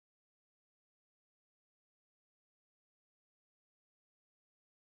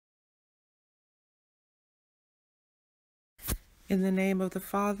In the name of the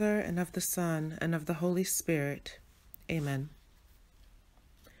Father, and of the Son, and of the Holy Spirit. Amen.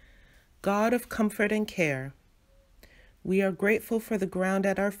 God of comfort and care, we are grateful for the ground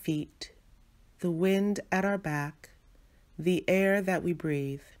at our feet, the wind at our back, the air that we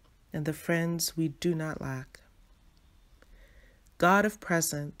breathe, and the friends we do not lack. God of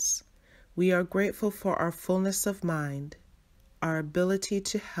presence, we are grateful for our fullness of mind, our ability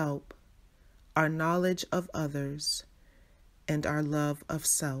to help, our knowledge of others, and our love of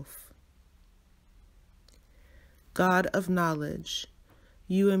self. God of knowledge,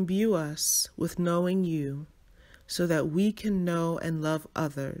 you imbue us with knowing you so that we can know and love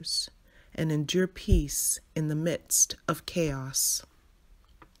others and endure peace in the midst of chaos.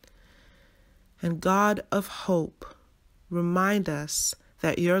 And God of hope, remind us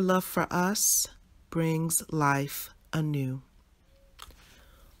that your love for us brings life anew.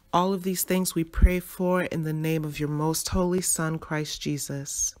 All of these things we pray for in the name of your most holy Son, Christ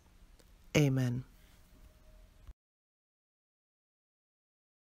Jesus. Amen.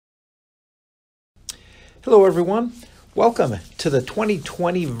 Hello, everyone. Welcome to the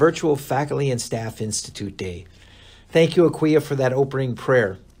 2020 Virtual Faculty and Staff Institute Day. Thank you, Aquia, for that opening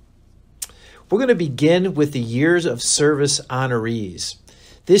prayer. We're going to begin with the Years of Service honorees.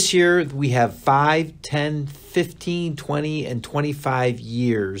 This year, we have 5, 10, 15, 20, and 25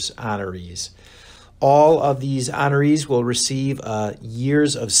 years honorees. All of these honorees will receive a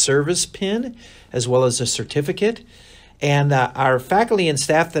Years of Service pin as well as a certificate. And our faculty and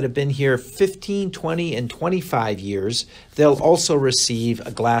staff that have been here 15, 20, and 25 years, they'll also receive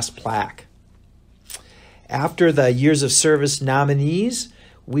a glass plaque. After the Years of Service nominees,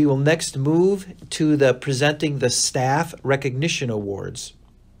 we will next move to presenting the Staff Recognition Awards.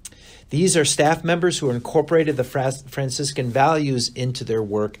 These are staff members who incorporated the Franciscan values into their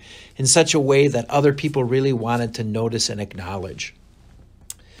work in such a way that other people really wanted to notice and acknowledge.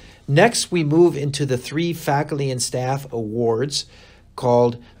 Next, we move into the 3 faculty and staff awards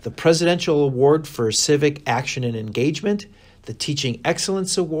called the Presidential Award for Civic Action and Engagement, the Teaching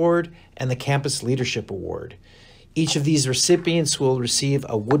Excellence Award, and the Campus Leadership Award. Each of these recipients will receive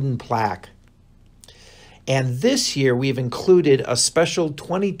a wooden plaque. And this year, we've included a special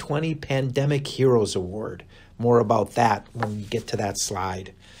 2020 Pandemic Heroes Award. More about that when we get to that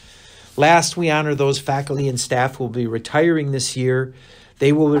slide. Last, we honor those faculty and staff who will be retiring this year.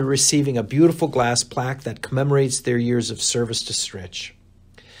 They will be receiving a beautiful glass plaque that commemorates their years of service to Stritch.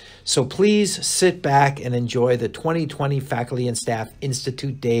 So please sit back and enjoy the 2020 Faculty and Staff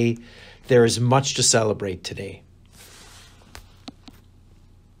Institute Day. There is much to celebrate today.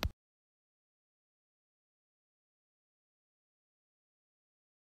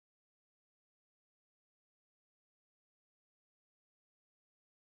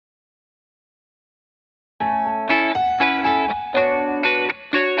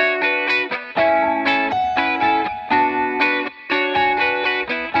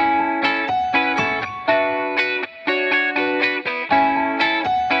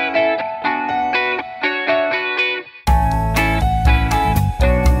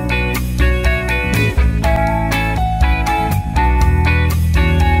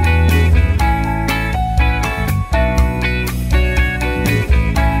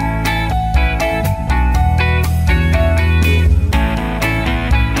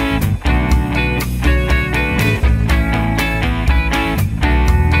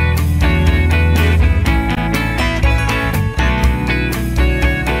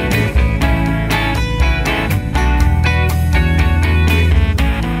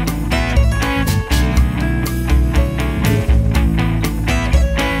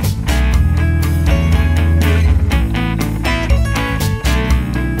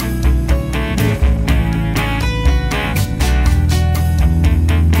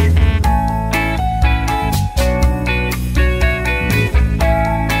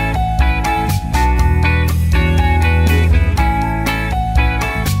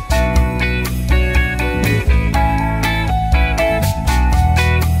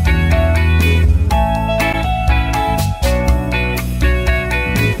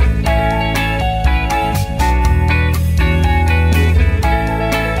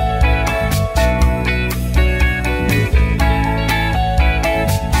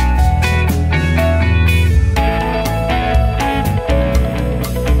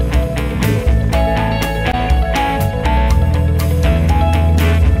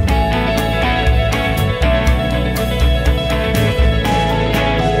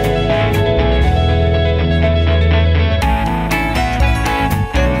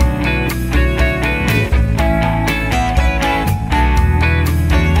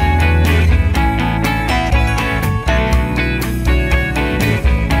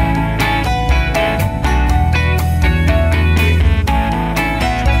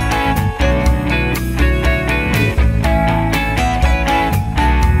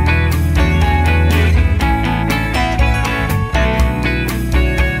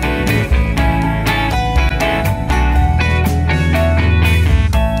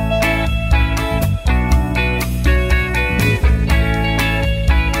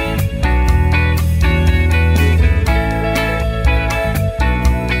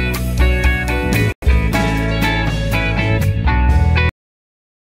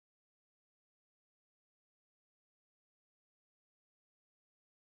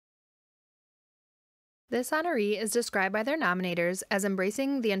 This honoree is described by their nominators as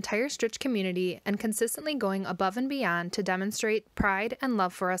embracing the entire Stritch community and consistently going above and beyond to demonstrate pride and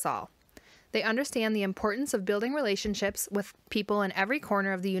love for us all. They understand the importance of building relationships with people in every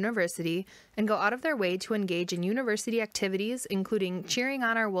corner of the university and go out of their way to engage in university activities, including cheering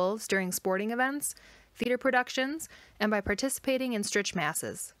on our Wolves during sporting events, theater productions, and by participating in Stritch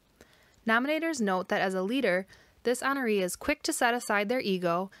masses. Nominators note that as a leader, this honoree is quick to set aside their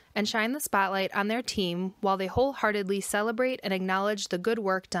ego and shine the spotlight on their team while they wholeheartedly celebrate and acknowledge the good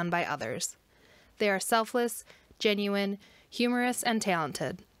work done by others. They are selfless, genuine, humorous, and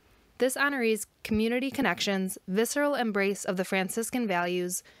talented. This honoree's community connections, visceral embrace of the Franciscan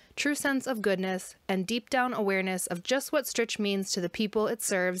values, true sense of goodness, and deep down awareness of just what Stritch means to the people it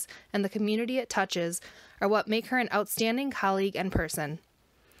serves and the community it touches are what make her an outstanding colleague and person.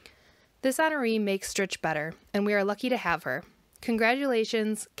 This honoree makes Stritch better, and we are lucky to have her.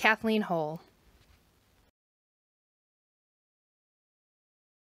 Congratulations, Kathleen Hole.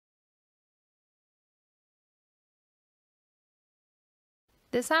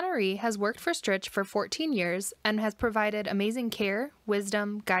 This honoree has worked for Stritch for 14 years and has provided amazing care,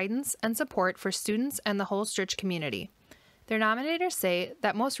 wisdom, guidance, and support for students and the whole Stritch community. Their nominators say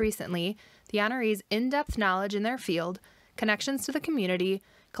that most recently, the honoree's in-depth knowledge in their field, connections to the community,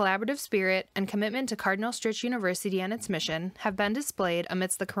 collaborative spirit, and commitment to Cardinal Stritch University and its mission have been displayed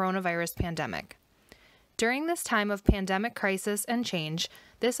amidst the coronavirus pandemic. During this time of pandemic crisis and change,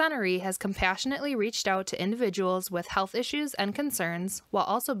 this honoree has compassionately reached out to individuals with health issues and concerns while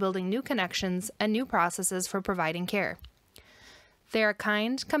also building new connections and new processes for providing care. They are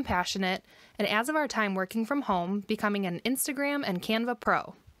kind, compassionate, and as of our time working from home, becoming an Instagram and Canva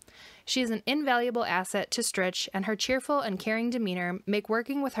pro. She is an invaluable asset to Stritch, and her cheerful and caring demeanor make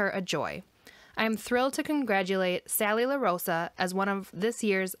working with her a joy. I am thrilled to congratulate Sally LaRosa as one of this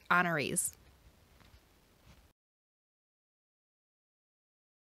year's honorees.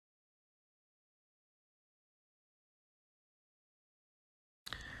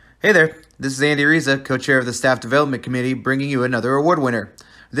 Hey there, this is Andy Riza, co-chair of the Staff Development Committee, bringing you another award winner.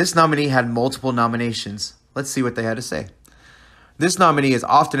 This nominee had multiple nominations. Let's see what they had to say. This nominee is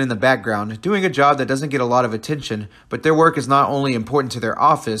often in the background, doing a job that doesn't get a lot of attention, but their work is not only important to their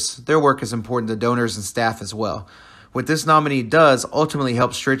office, their work is important to donors and staff as well. What this nominee does ultimately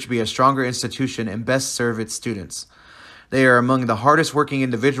helps Stritch be a stronger institution and best serve its students. They are among the hardest working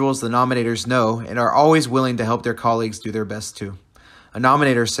individuals the nominators know and are always willing to help their colleagues do their best too. A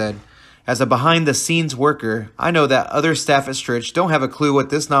nominator said, "As a behind-the-scenes worker, I know that other staff at Stritch don't have a clue what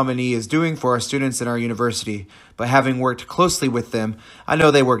this nominee is doing for our students in our university, but having worked closely with them, I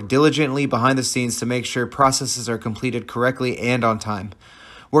know they work diligently behind the scenes to make sure processes are completed correctly and on time.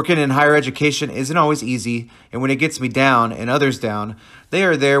 Working in higher education isn't always easy, and when it gets me down and others down, they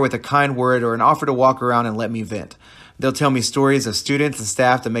are there with a kind word or an offer to walk around and let me vent. They'll tell me stories of students and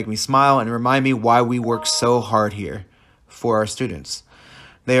staff that make me smile and remind me why we work so hard here for our students.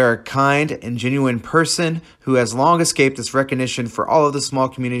 They are a kind and genuine person who has long escaped this recognition for all of the small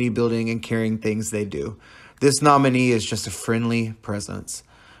community building and caring things they do. This nominee is just a friendly presence.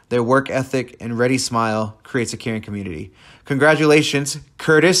 Their work ethic and ready smile creates a caring community. Congratulations,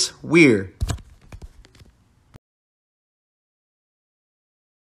 Curtis Weir."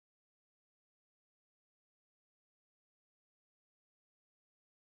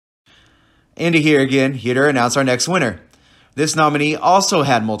 Andy here again, here to announce our next winner. This nominee also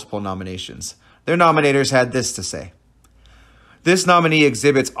had multiple nominations. Their nominators had this to say. "This nominee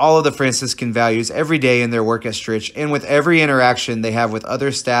exhibits all of the Franciscan values every day in their work at Stritch and with every interaction they have with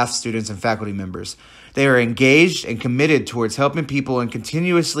other staff, students, and faculty members. They are engaged and committed towards helping people and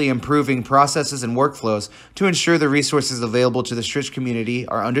continuously improving processes and workflows to ensure the resources available to the Stritch community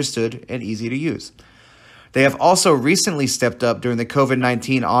are understood and easy to use. They have also recently stepped up during the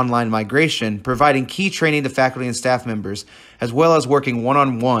COVID-19 online migration, providing key training to faculty and staff members, as well as working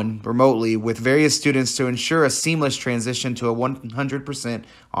one-on-one remotely with various students to ensure a seamless transition to a 100%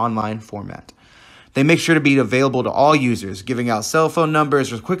 online format. They make sure to be available to all users, giving out cell phone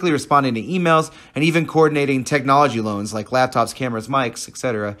numbers, quickly responding to emails, and even coordinating technology loans like laptops, cameras, mics,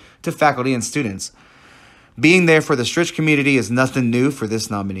 etc. to faculty and students. Being there for the Stritch community is nothing new for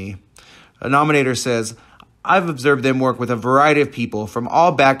this nominee." A nominator says, "I've observed them work with a variety of people from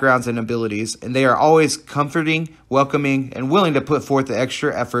all backgrounds and abilities, and they are always comforting, welcoming, and willing to put forth the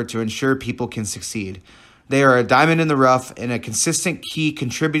extra effort to ensure people can succeed. They are a diamond in the rough and a consistent key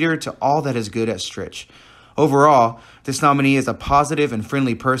contributor to all that is good at Stritch. Overall, this nominee is a positive and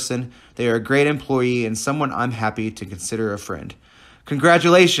friendly person. They are a great employee and someone I'm happy to consider a friend.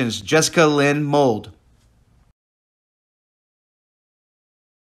 Congratulations, Jessica Lynn Mold."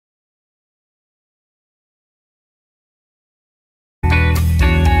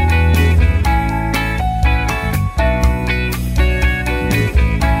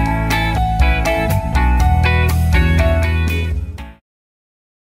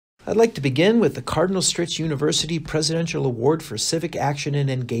 I'd like to begin with the Cardinal Stritch University Presidential Award for Civic Action and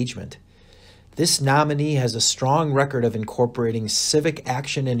Engagement. This nominee has a strong record of incorporating civic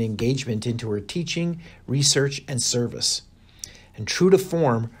action and engagement into her teaching, research, and service. And true to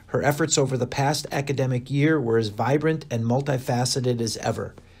form, her efforts over the past academic year were as vibrant and multifaceted as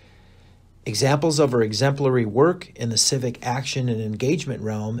ever. Examples of her exemplary work in the civic action and engagement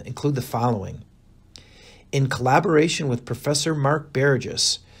realm include the following. In collaboration with Professor Mark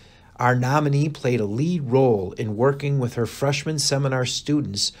Burgess, our nominee played a lead role in working with her freshman seminar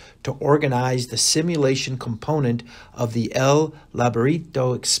students to organize the simulation component of the El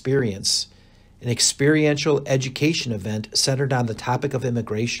Laborito Experience, an experiential education event centered on the topic of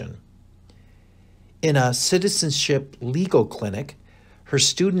immigration. In a citizenship legal clinic, her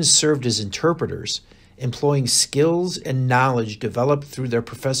students served as interpreters, employing skills and knowledge developed through their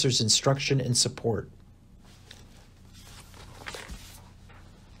professors' instruction and support.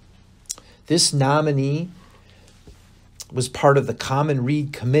 This nominee was part of the Common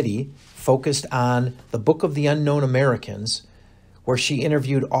Read Committee focused on the Book of the Unknown Americans, where she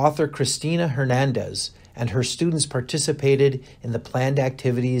interviewed author Cristina Hernandez, and her students participated in the planned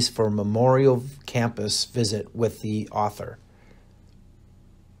activities for a memorial campus visit with the author.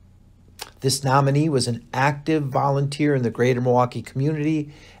 This nominee was an active volunteer in the greater Milwaukee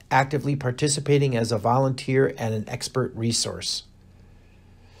community, actively participating as a volunteer and an expert resource.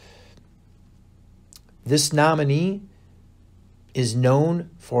 This nominee is known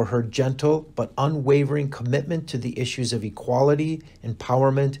for her gentle but unwavering commitment to the issues of equality,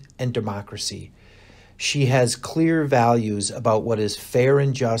 empowerment, and democracy. She has clear values about what is fair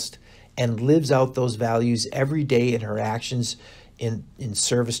and just and lives out those values every day in her actions in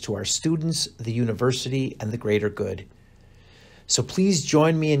service to our students, the university, and the greater good. So please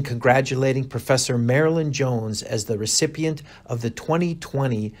join me in congratulating Professor Marilyn Jones as the recipient of the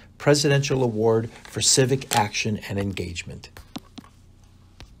 2020 Presidential Award for Civic Action and Engagement.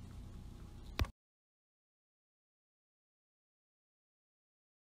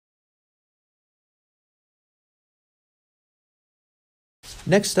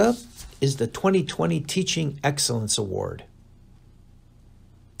 Next up is the 2020 Teaching Excellence Award.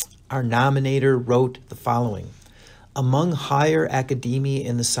 Our nominator wrote the following. Among higher academia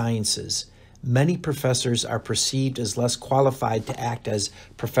in the sciences, many professors are perceived as less qualified to act as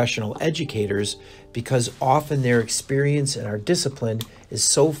professional educators because often their experience in our discipline is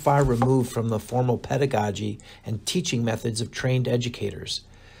so far removed from the formal pedagogy and teaching methods of trained educators.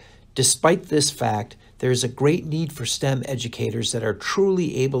 Despite this fact, there is a great need for STEM educators that are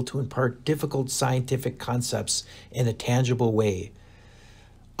truly able to impart difficult scientific concepts in a tangible way.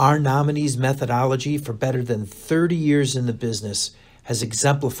 Our nominee's methodology for better than 30 years in the business has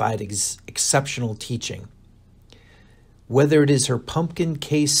exemplified exceptional teaching. Whether it is her pumpkin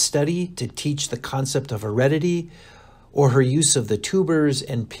case study to teach the concept of heredity or her use of the tubers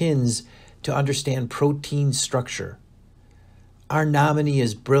and pins to understand protein structure, our nominee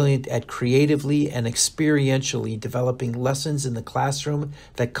is brilliant at creatively and experientially developing lessons in the classroom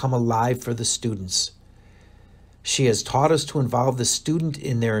that come alive for the students. She has taught us to involve the student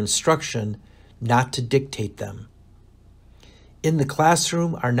in their instruction, not to dictate them. In the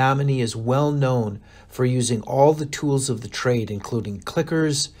classroom, our nominee is well known for using all the tools of the trade, including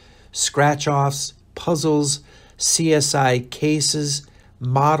clickers, scratch-offs, puzzles, CSI cases,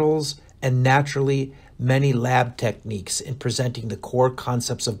 models, and naturally, many lab techniques in presenting the core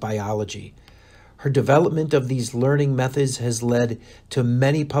concepts of biology. Her development of these learning methods has led to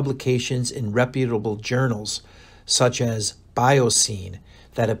many publications in reputable journals, such as Bioscene,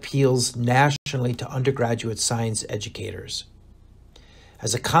 that appeals nationally to undergraduate science educators.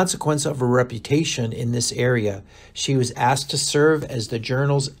 As a consequence of her reputation in this area, she was asked to serve as the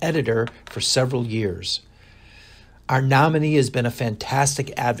journal's editor for several years. Our nominee has been a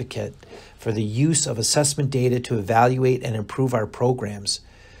fantastic advocate for the use of assessment data to evaluate and improve our programs.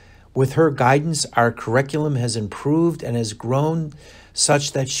 With her guidance, our curriculum has improved and has grown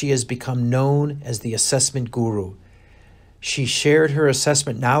such that she has become known as the assessment guru. She shared her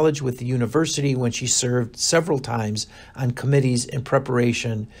assessment knowledge with the university when she served several times on committees in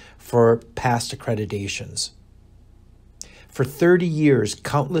preparation for past accreditations. For 30 years,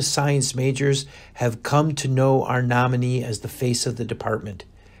 countless science majors have come to know our nominee as the face of the department.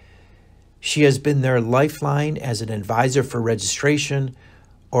 She has been their lifeline as an advisor for registration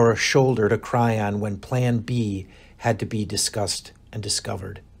or a shoulder to cry on when Plan B had to be discussed and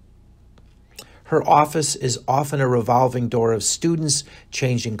discovered. Her office is often a revolving door of students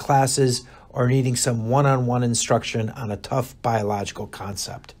changing classes or needing some one-on-one instruction on a tough biological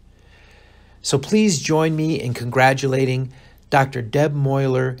concept. So please join me in congratulating Dr. Deb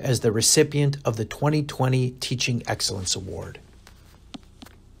Moyler as the recipient of the 2020 Teaching Excellence Award.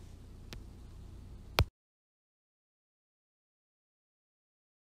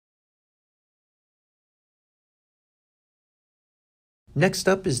 Next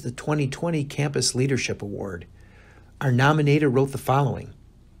up is the 2020 Campus Leadership Award. Our nominator wrote the following.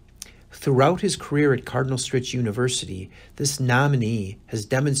 Throughout his career at Cardinal Stritch University, this nominee has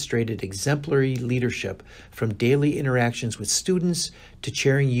demonstrated exemplary leadership from daily interactions with students to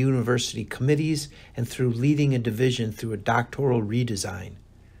chairing university committees and through leading a division through a doctoral redesign.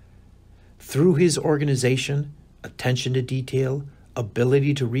 Through his organization, attention to detail,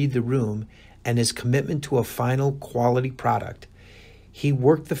 ability to read the room, and his commitment to a final quality product, he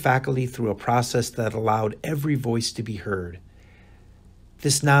worked the faculty through a process that allowed every voice to be heard.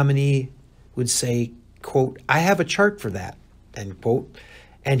 This nominee would say, quote, "I have a chart for that," end quote,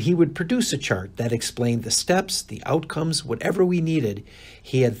 and he would produce a chart that explained the steps, the outcomes, whatever we needed.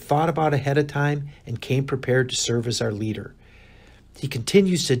 He had thought about ahead of time and came prepared to serve as our leader. He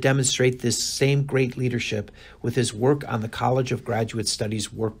continues to demonstrate this same great leadership with his work on the College of Graduate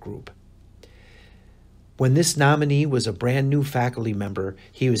Studies work group. When this nominee was a brand new faculty member,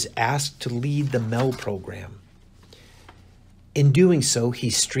 he was asked to lead the MEL program. In doing so, he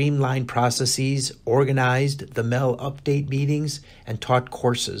streamlined processes, organized the MEL update meetings, and taught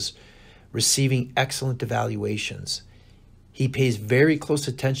courses, receiving excellent evaluations. He pays very close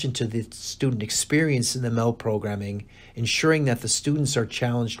attention to the student experience in the MEL programming, ensuring that the students are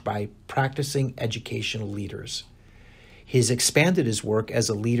challenged by practicing educational leaders. He has expanded his work as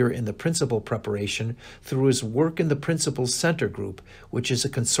a leader in the principal preparation through his work in the Principals Center Group, which is a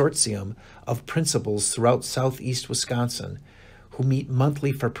consortium of principals throughout southeast Wisconsin who meet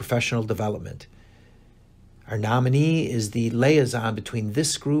monthly for professional development. Our nominee is the liaison between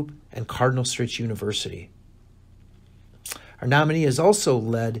this group and Cardinal Stritch University. Our nominee has also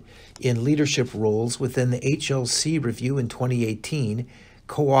led in leadership roles within the HLC review in 2018,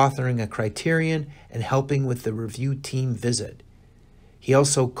 co-authoring a criterion and helping with the review team visit. He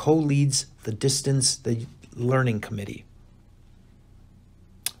also co-leads the Learning Committee.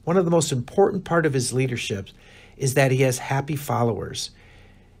 One of the most important part of his leadership is that he has happy followers.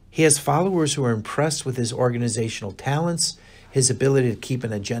 He has followers who are impressed with his organizational talents, his ability to keep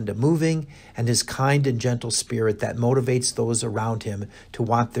an agenda moving, and his kind and gentle spirit that motivates those around him to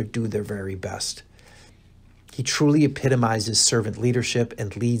want to do their very best. He truly epitomizes servant leadership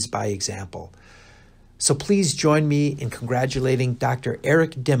and leads by example. So please join me in congratulating Dr.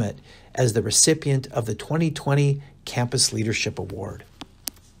 Eric Dimmitt as the recipient of the 2020 Campus Leadership Award.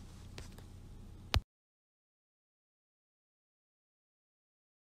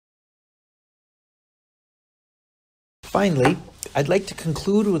 Finally, I'd like to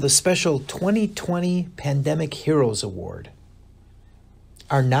conclude with a special 2020 Pandemic Heroes Award.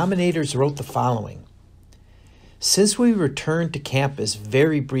 Our nominators wrote the following. Since we returned to campus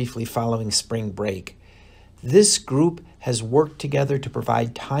very briefly following spring break, this group has worked together to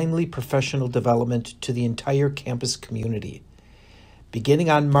provide timely professional development to the entire campus community. Beginning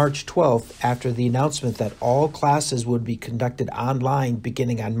on March 12th, after the announcement that all classes would be conducted online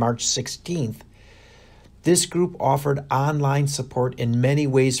beginning on March 16th, this group offered online support in many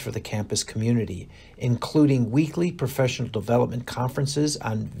ways for the campus community, including weekly professional development conferences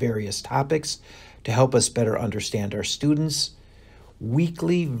on various topics to help us better understand our students,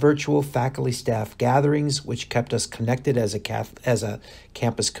 weekly virtual faculty staff gatherings which kept us connected as a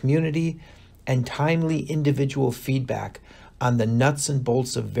campus community, and timely individual feedback on the nuts and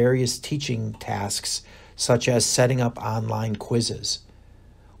bolts of various teaching tasks such as setting up online quizzes.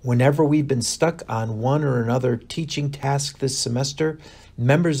 Whenever we've been stuck on one or another teaching task this semester,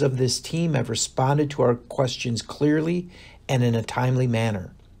 members of this team have responded to our questions clearly and in a timely manner.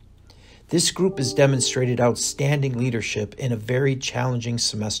 This group has demonstrated outstanding leadership in a very challenging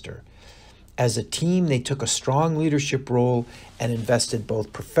semester. As a team, they took a strong leadership role and invested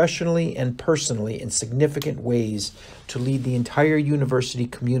both professionally and personally in significant ways to lead the entire university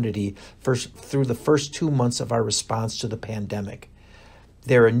community through the first 2 months of our response to the pandemic.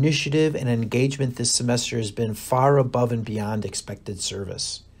 Their initiative and engagement this semester has been far above and beyond expected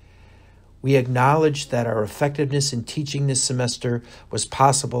service. We acknowledge that our effectiveness in teaching this semester was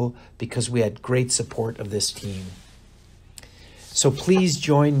possible because we had great support of this team. So please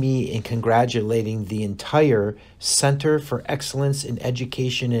join me in congratulating the entire Center for Excellence in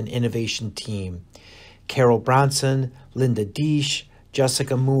Education and Innovation team, Carol Bronson, Linda Deesh,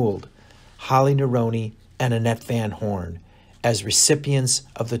 Jessica Mould, Holly Neroni, and Annette Van Horn, as recipients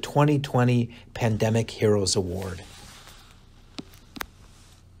of the 2020 Pandemic Heroes Award.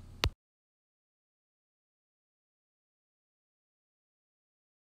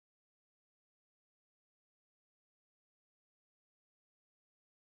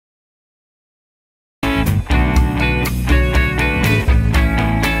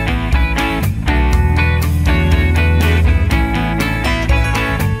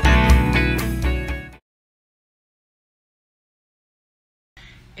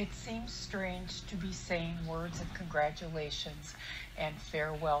 strange to be saying words of congratulations and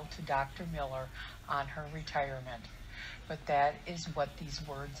farewell to Dr. Miller on her retirement, but that is what these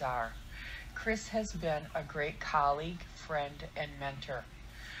words are. Chris has been a great colleague, friend, and mentor.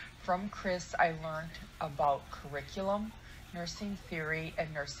 From Chris, I learned about curriculum, nursing theory,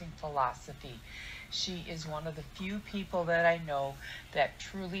 and nursing philosophy. She is one of the few people that I know that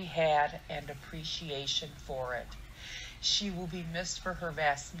truly had an appreciation for it. She will be missed for her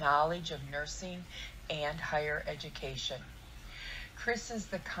vast knowledge of nursing and higher education. Chris is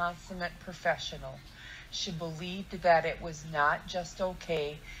the consummate professional. She believed that it was not just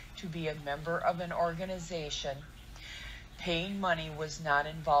okay to be a member of an organization. Paying money was not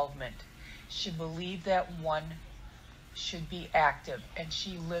involvement. She believed that one should be active, and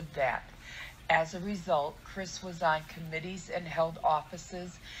she lived that. As a result, Chris was on committees and held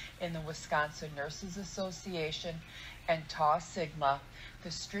offices in the Wisconsin Nurses Association and Tau Sigma, the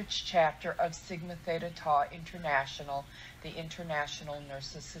Stritch chapter of Sigma Theta Tau International, the International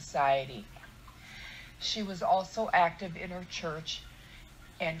Nurses Society. She was also active in her church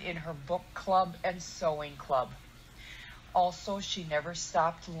and in her book club and sewing club. Also, she never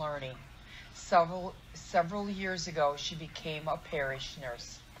stopped learning. Several years ago, she became a parish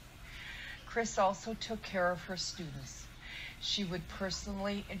nurse. Chris also took care of her students. She would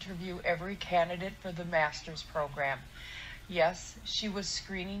personally interview every candidate for the master's program. Yes, she was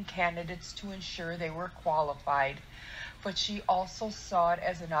screening candidates to ensure they were qualified, but she also saw it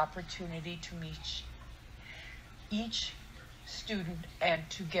as an opportunity to meet each student and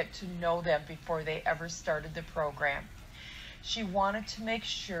to get to know them before they ever started the program. She wanted to make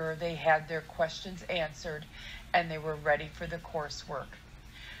sure they had their questions answered and they were ready for the coursework.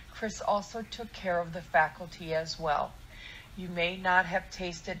 Chris also took care of the faculty as well. You may not have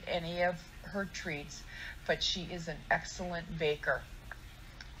tasted any of her treats, but she is an excellent baker.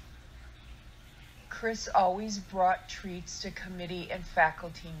 Chris always brought treats to committee and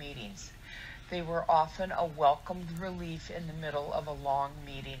faculty meetings. They were often a welcomed relief in the middle of a long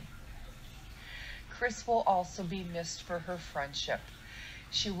meeting. Chris will also be missed for her friendship.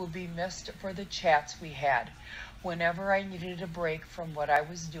 She will be missed for the chats we had. Whenever I needed a break from what I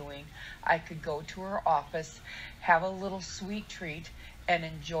was doing, I could go to her office, have a little sweet treat, and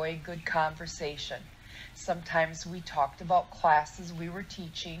enjoy good conversation. Sometimes we talked about classes we were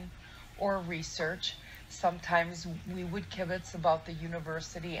teaching or research. Sometimes we would kibitz about the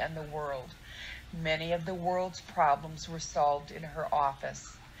university and the world. Many of the world's problems were solved in her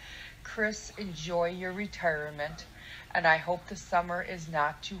office. Chris, enjoy your retirement, and I hope the summer is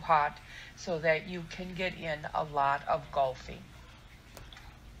not too hot so that you can get in a lot of golfing.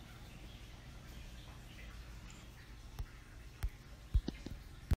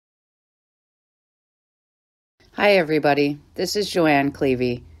 Hi everybody, this is Joanne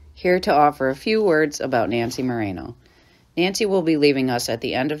Clevey, here to offer a few words about Nancy Moreno. Nancy will be leaving us at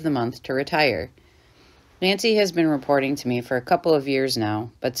the end of the month to retire. Nancy has been reporting to me for a couple of years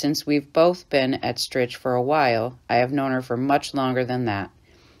now, but since we've both been at Stritch for a while, I have known her for much longer than that.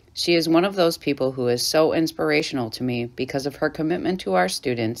 She is one of those people who is so inspirational to me because of her commitment to our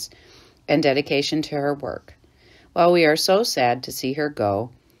students and dedication to her work. While we are so sad to see her go,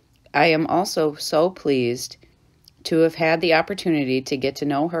 I am also so pleased to have had the opportunity to get to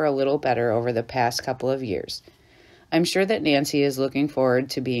know her a little better over the past couple of years. I'm sure that Nancy is looking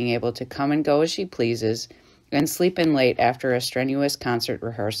forward to being able to come and go as she pleases and sleep in late after a strenuous concert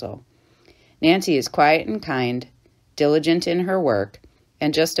rehearsal. Nancy is quiet and kind, diligent in her work,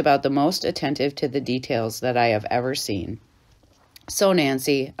 and just about the most attentive to the details that I have ever seen. So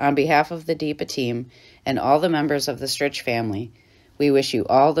Nancy, on behalf of the DEPA team and all the members of the Stritch family, we wish you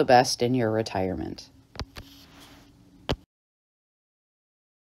all the best in your retirement.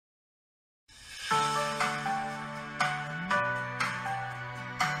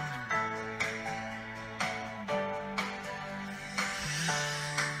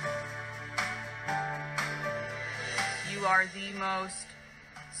 You are the most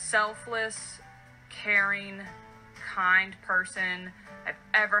selfless, caring, kind person I've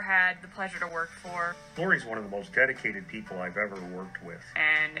ever had the pleasure to work for. Lori's one of the most dedicated people I've ever worked with.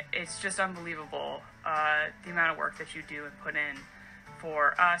 And it's just unbelievable the amount of work that you do and put in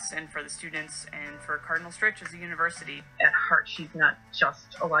for us and for the students and for Cardinal Stritch as a university. At heart, she's not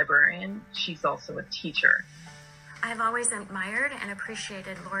just a librarian, she's also a teacher. I've always admired and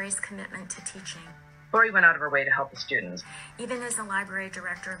appreciated Lori's commitment to teaching. Lori went out of her way to help the students. Even as a library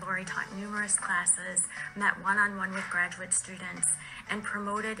director, Lori taught numerous classes, met one-on-one with graduate students, and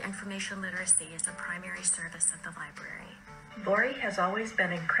promoted information literacy as a primary service at the library. Lori has always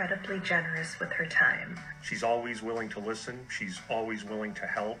been incredibly generous with her time. She's always willing to listen. She's always willing to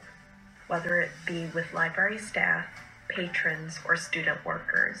help. whether it be with library staff, patrons, or student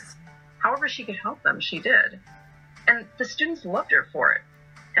workers. However she could help them, she did. And the students loved her for it.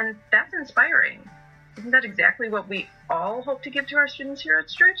 And that's inspiring. Isn't that exactly what we all hope to give to our students here at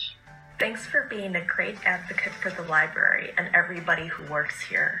Stritch? Thanks for being a great advocate for the library and everybody who works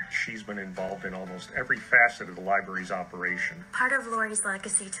here. She's been involved in almost every facet of the library's operation. Part of Lori's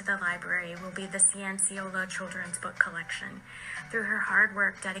legacy to the library will be the Cianciola Children's Book Collection. Through her hard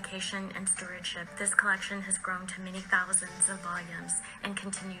work, dedication, and stewardship, this collection has grown to many thousands of volumes and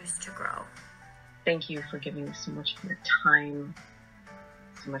continues to grow. Thank you for giving so much of your time,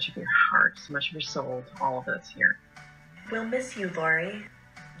 so much of your heart, so much of your soul to all of us here. We'll miss you, Lori.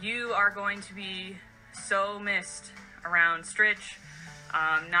 You are going to be so missed around Stritch,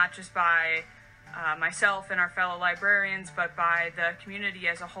 not just by myself and our fellow librarians, but by the community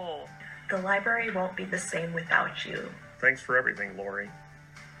as a whole. The library won't be the same without you. Thanks for everything, Lori.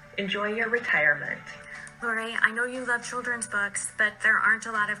 Enjoy your retirement. Lori, I know you love children's books, but there aren't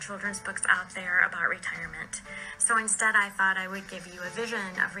a lot of children's books out there about retirement. So instead, I thought I would give you a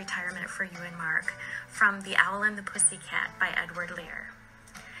vision of retirement for you and Mark from The Owl and the Pussycat by Edward Lear.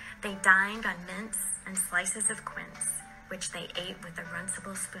 They dined on mince and slices of quince, which they ate with a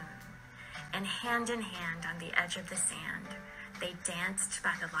runcible spoon. And hand in hand on the edge of the sand, they danced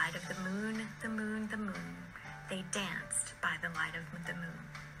by the light of the moon, the moon, the moon. They danced by the light of the moon.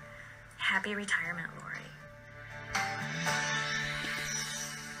 Happy retirement, Lori.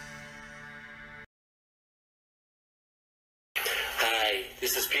 Hi,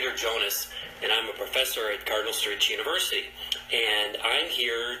 this is Peter Jonas, and I'm a professor at Cardinal Stritch University. And I'm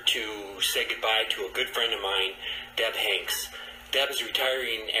here to say goodbye to a good friend of mine, Deb Hanks. Deb is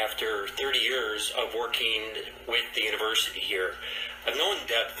retiring after 30 years of working with the university here. I've known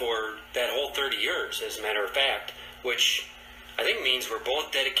Deb for that whole 30 years, as a matter of fact, which I think means we're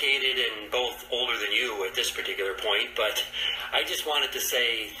both dedicated and both older than you at this particular point, but I just wanted to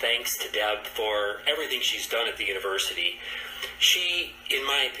say thanks to Deb for everything she's done at the university. She, in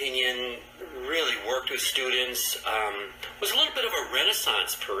my opinion, really worked with students, was a little bit of a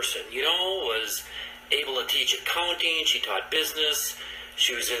Renaissance person, was able to teach accounting, she taught business,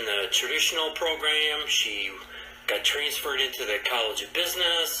 she was in the traditional program, she got transferred into the College of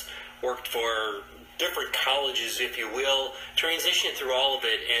Business, worked for different colleges, if you will, transitioned through all of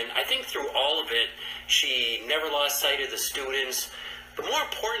it, and I think through all of it, she never lost sight of the students, but more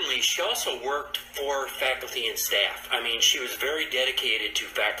importantly, she also worked for faculty and staff. I mean, she was very dedicated to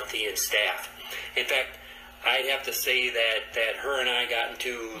faculty and staff. In fact, I'd have to say that her and I got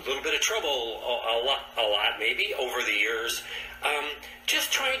into a little bit of trouble, a lot maybe, over the years,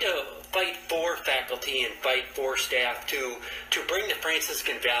 just trying to fight for faculty and fight for staff to bring the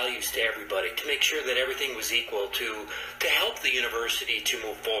Franciscan values to everybody, to make sure that everything was equal, to help the university to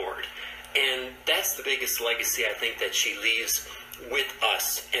move forward. And that's the biggest legacy I think that she leaves with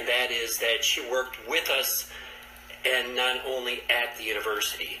us, and that is that she worked with us and not only at the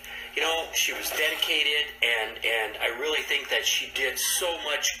university. She was dedicated, and I really think that she did so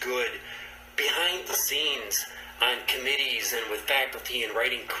much good behind the scenes on committees and with faculty and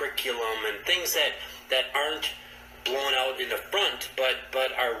writing curriculum and things that aren't blown out in the front,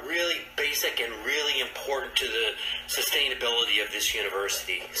 but are really basic and really important to the sustainability of this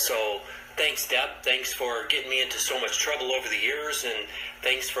university. So thanks, Deb. Thanks for getting me into so much trouble over the years, and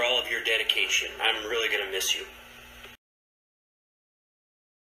thanks for all of your dedication. I'm really going to miss you.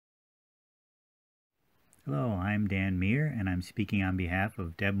 Hello, I'm Dan Meir, and I'm speaking on behalf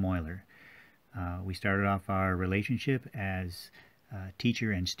of Deb Moyler. We started off our relationship as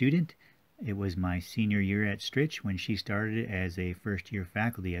teacher and student. It was my senior year at Stritch when she started as a first-year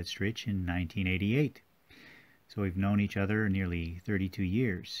faculty at Stritch in 1988. So we've known each other nearly 32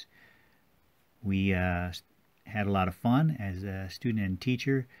 years. We had a lot of fun as a student and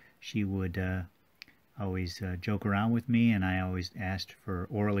teacher. She would always joke around with me, and I always asked for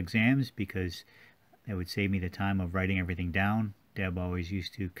oral exams because that would save me the time of writing everything down. Deb always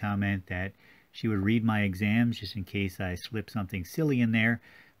used to comment that she would read my exams just in case I slipped something silly in there,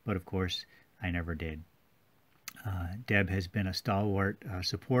 but of course I never did. Deb has been a stalwart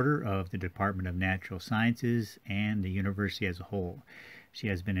supporter of the Department of Natural Sciences and the university as a whole. She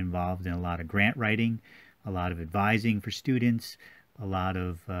has been involved in a lot of grant writing, a lot of advising for students, a lot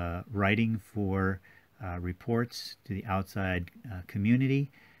of writing for reports to the outside community.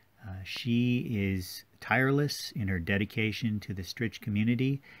 She is tireless in her dedication to the Stritch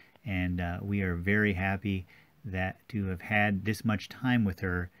community, and we are very happy to have had this much time with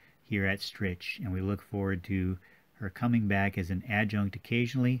her here at Stritch, and we look forward to her coming back as an adjunct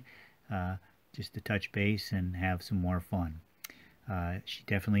occasionally, just to touch base and have some more fun. She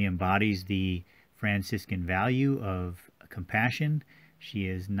definitely embodies the Franciscan value of compassion. She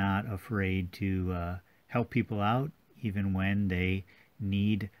is not afraid to help people out, even when they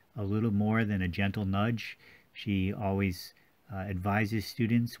need a little more than a gentle nudge. She always advises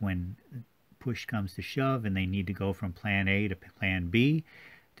students when push comes to shove and they need to go from plan A to plan B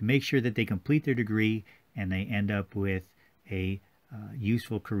to make sure that they complete their degree and they end up with a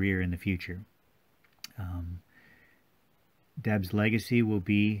useful career in the future. Deb's legacy will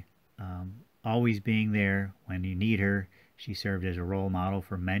be always being there when you need her. She served as a role model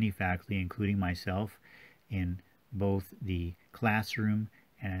for many faculty, including myself, in both the classroom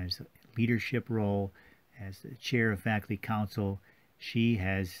and as a leadership role, as the chair of faculty council. She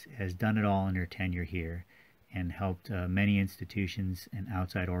has done it all in her tenure here and helped many institutions and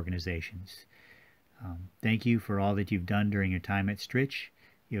outside organizations. Thank you for all that you've done during your time at Stritch.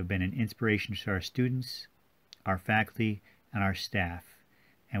 You have been an inspiration to our students, our faculty, and our staff,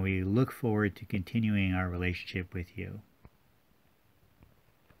 and we look forward to continuing our relationship with you.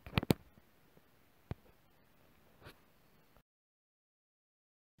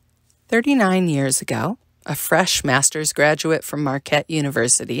 "39 years ago, a fresh master's graduate from Marquette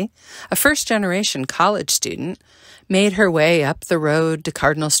University, a first-generation college student, made her way up the road to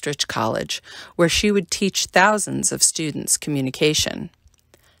Cardinal Stritch College, where she would teach thousands of students communication.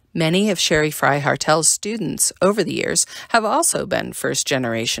 Many of Sherry Fry Hartel's students over the years have also been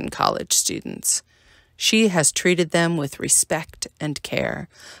first-generation college students. She has treated them with respect and care,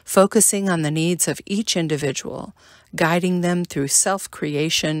 focusing on the needs of each individual, guiding them through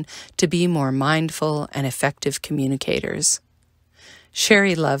self-creation to be more mindful and effective communicators.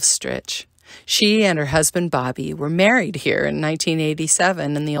 Sherry loves Stritch. She and her husband Bobby were married here in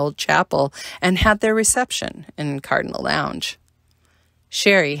 1987 in the old chapel and had their reception in Cardinal Lounge.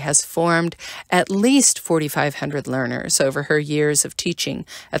 Sherry has formed at least 4,500 learners over her years of teaching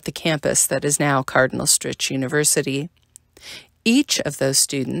at the campus that is now Cardinal Stritch University. Each of those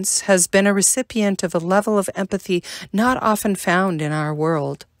students has been a recipient of a level of empathy not often found in our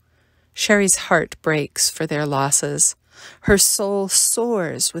world. Sherry's heart breaks for their losses. Her soul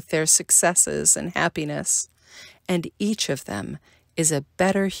soars with their successes and happiness, and each of them is a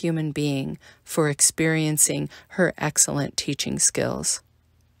better human being for experiencing her excellent teaching skills.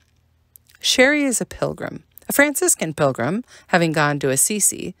 Sherry is a pilgrim, a Franciscan pilgrim, having gone to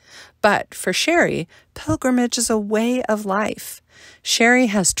Assisi, but for Sherry, pilgrimage is a way of life. Sherry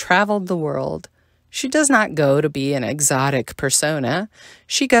has traveled the world. She does not go to be an exotic persona.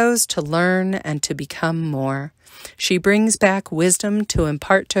 She goes to learn and to become more. She brings back wisdom to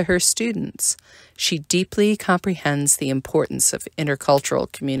impart to her students. She deeply comprehends the importance of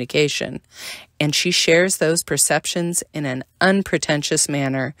intercultural communication, and she shares those perceptions in an unpretentious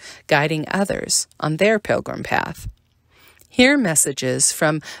manner, guiding others on their pilgrim path. Hear messages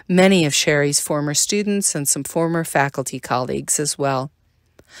from many of Sherry's former students and some former faculty colleagues as well.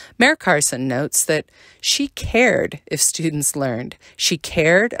 Mayor Carson notes that she cared if students learned. She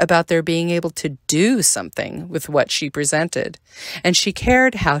cared about their being able to do something with what she presented. And she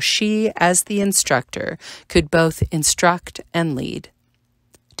cared how she, as the instructor, could both instruct and lead.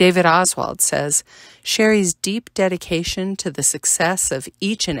 David Oswald says, Sherry's deep dedication to the success of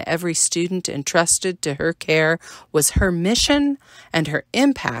each and every student entrusted to her care was her mission, and her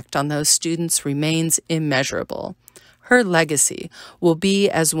impact on those students remains immeasurable. Her legacy will be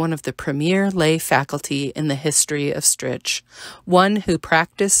as one of the premier lay faculty in the history of Stritch, one who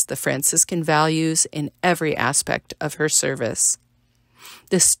practiced the Franciscan values in every aspect of her service.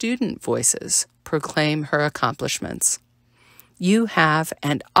 The student voices proclaim her accomplishments. You have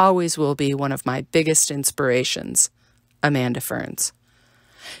and always will be one of my biggest inspirations, Amanda Ferns.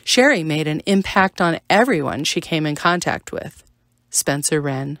 Sherry made an impact on everyone she came in contact with, Spencer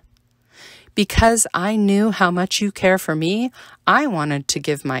Wren. Because I knew how much you care for me, I wanted to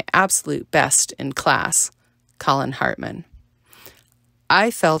give my absolute best in class, Colin Hartman.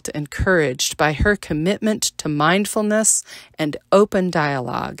 I felt encouraged by her commitment to mindfulness and open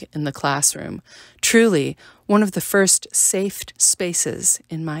dialogue in the classroom, truly one of the first safe spaces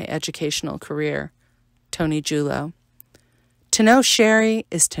in my educational career, Tony Julo. To know Sherry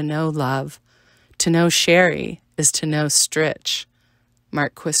is to know love. To know Sherry is to know Stritch,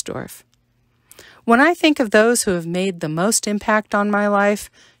 Mark Quistorf. When I think of those who have made the most impact on my life,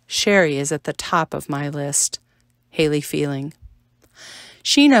 Sherry is at the top of my list, Haley Feeling.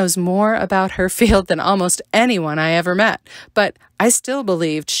 She knows more about her field than almost anyone I ever met, but I still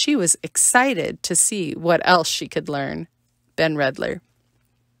believed she was excited to see what else she could learn, Ben Redler.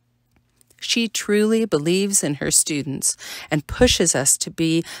 She truly believes in her students and pushes us to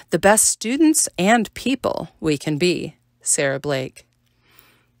be the best students and people we can be, Sarah Blake.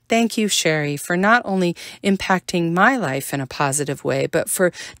 Thank you, Sherry, for not only impacting my life in a positive way, but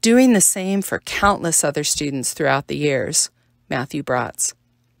for doing the same for countless other students throughout the years. Matthew Bratz.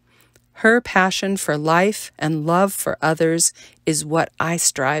 Her passion for life and love for others is what I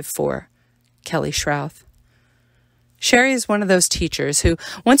strive for. Kelly Schrouth. Sherry is one of those teachers who,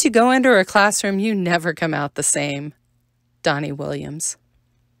 once you go into her classroom, you never come out the same. Donnie Williams.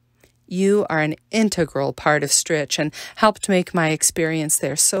 You are an integral part of Stritch and helped make my experience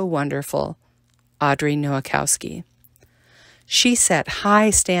there so wonderful. Audrey Nowakowski. She set high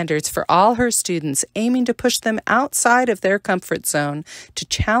standards for all her students, aiming to push them outside of their comfort zone to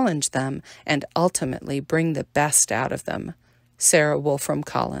challenge them and ultimately bring the best out of them. Sarah Wolfram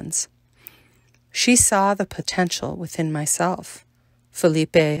Collins. She saw the potential within myself.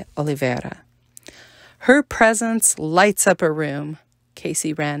 Felipe Oliveira. Her presence lights up a room.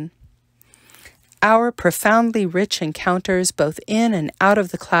 Casey Wren. Our profoundly rich encounters both in and out of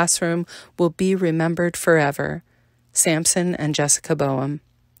the classroom will be remembered forever. Samson and Jessica Boehm.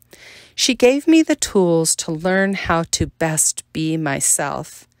 She gave me the tools to learn how to best be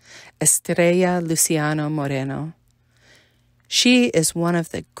myself. Estrella Luciano Moreno. She is one of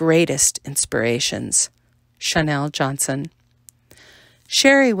the greatest inspirations. Chanel Johnson.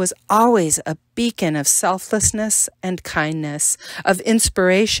 Sherry was always a beacon of selflessness and kindness, of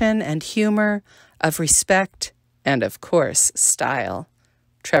inspiration and humor, of respect, and of course, style.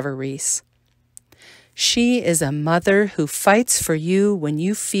 Trevor Reese. She is a mother who fights for you when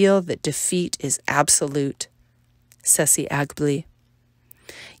you feel that defeat is absolute. Ceci Agbli.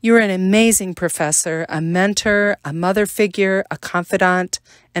 You are an amazing professor, a mentor, a mother figure, a confidant,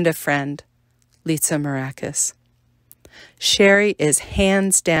 and a friend. Litsa Marakis. Sherry is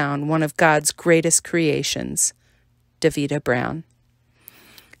hands down one of God's greatest creations. Davida Brown.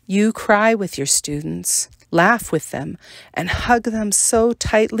 You cry with your students, laugh with them, and hug them so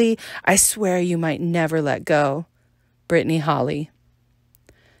tightly, I swear you might never let go. Brittany Holly.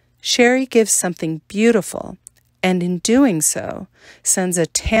 Sherry gives something beautiful, and in doing so, sends a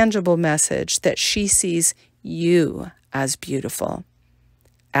tangible message that she sees you as beautiful.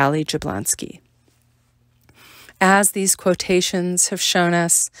 Allie Jablonski. As these quotations have shown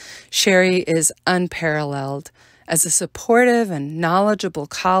us, Sherry is unparalleled. As a supportive and knowledgeable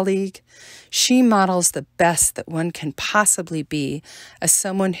colleague, she models the best that one can possibly be as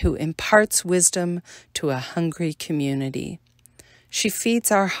someone who imparts wisdom to a hungry community. She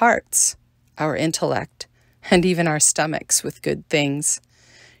feeds our hearts, our intellect, and even our stomachs with good things.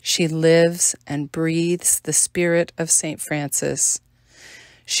 She lives and breathes the spirit of St. Francis.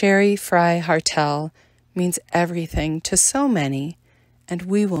 Sherry Fry Hartel means everything to so many, and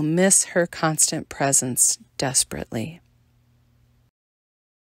we will miss her constant presence desperately.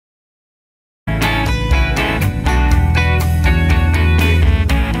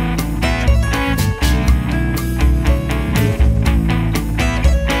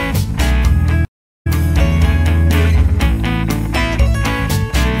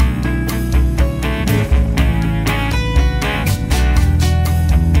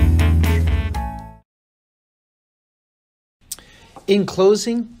 In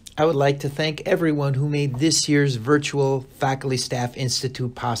closing, I would like to thank everyone who made this year's virtual Faculty Staff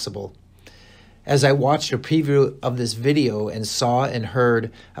Institute possible. As I watched a preview of this video and saw and heard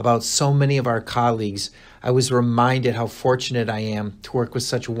about so many of our colleagues, I was reminded how fortunate I am to work with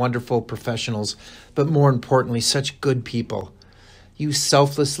such wonderful professionals, but more importantly, such good people. You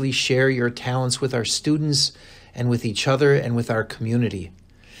selflessly share your talents with our students and with each other and with our community.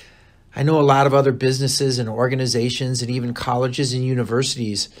 I know a lot of other businesses and organizations and even colleges and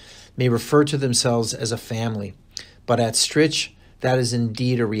universities may refer to themselves as a family, but at Stritch, that is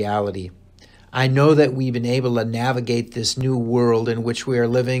indeed a reality. I know that we've been able to navigate this new world in which we are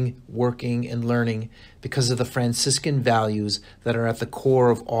living, working, and learning because of the Franciscan values that are at the core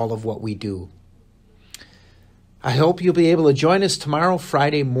of all of what we do. I hope you'll be able to join us tomorrow,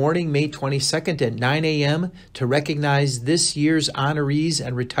 Friday morning, May 22nd at 9 a.m. to recognize this year's honorees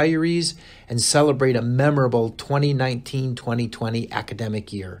and retirees and celebrate a memorable 2019-2020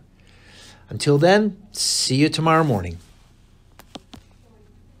 academic year. Until then, see you tomorrow morning.